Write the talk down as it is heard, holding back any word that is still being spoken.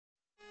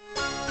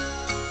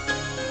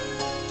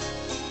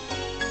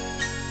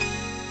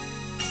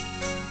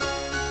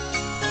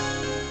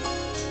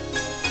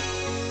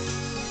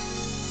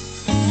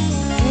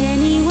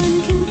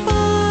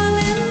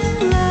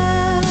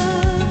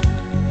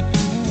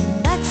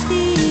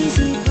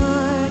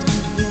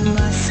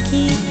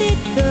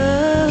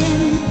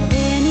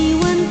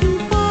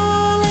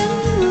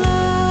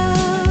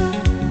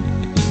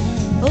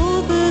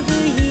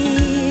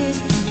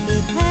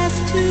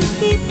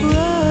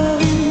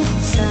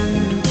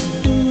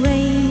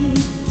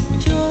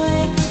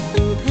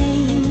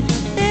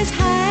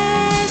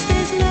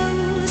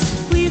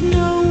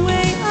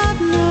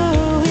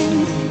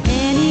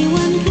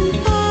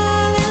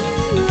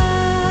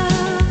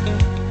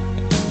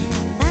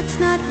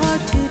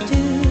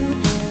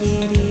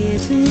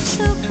isn't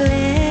so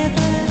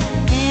clever.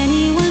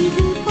 Anyone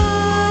can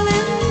fall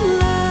in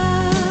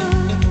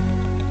love,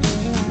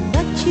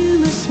 but you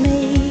must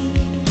make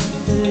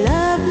the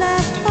love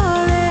last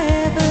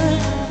forever.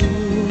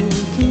 Who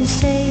can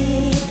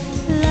say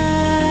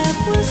love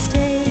will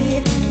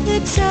stay?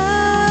 It's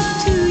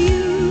up to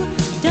you.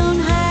 Don't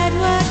hide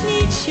what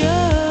needs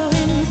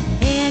showing.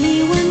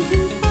 Anyone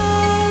can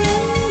fall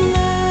in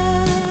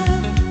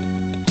love.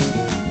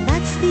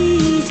 That's the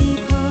easy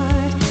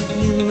part.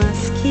 You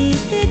must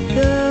keep it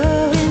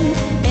going.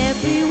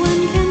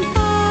 Everyone can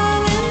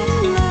fall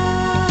in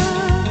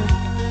love,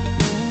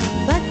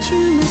 but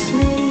you must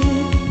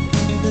make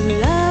the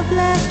love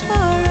last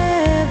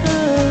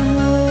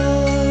forevermore.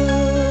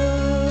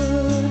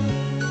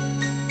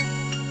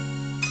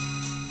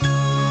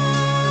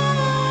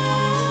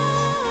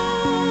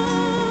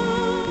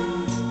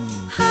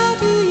 How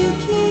do you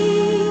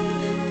keep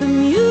the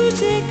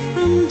music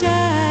from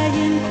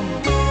dying?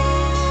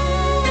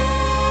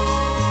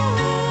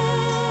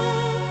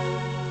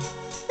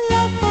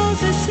 Love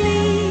falls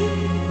asleep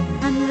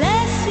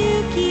unless you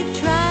keep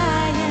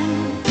trying.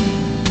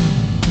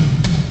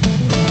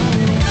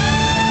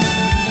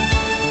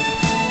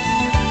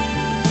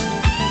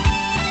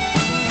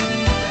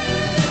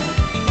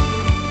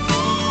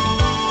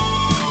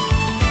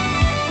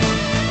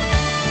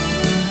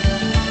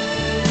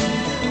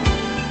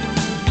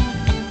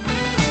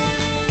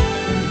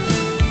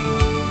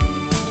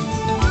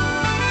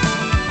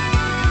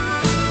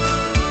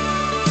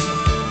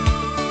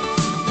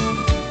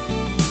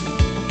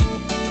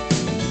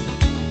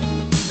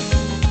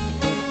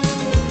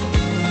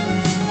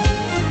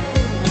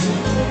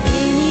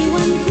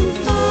 Anyone can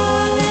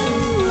fall in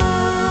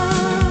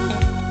love.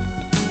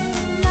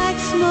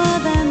 Life's more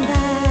than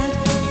that.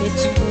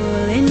 It's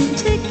pulling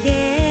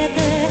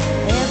together.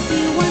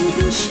 Everyone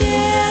can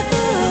share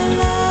the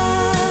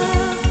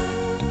love.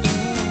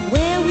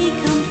 Where we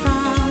come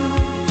from,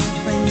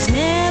 friends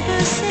never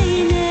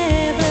say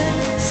never.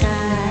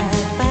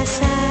 Side by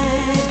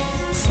side,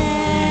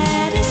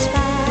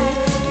 satisfied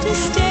to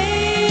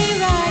stay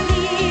right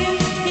here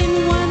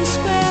in one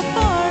square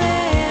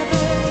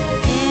forever.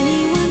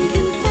 Anyone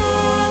can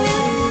fall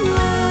in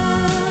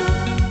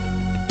love.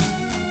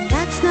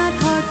 That's not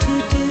hard to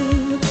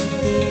do.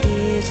 It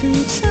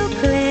isn't so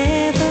clever.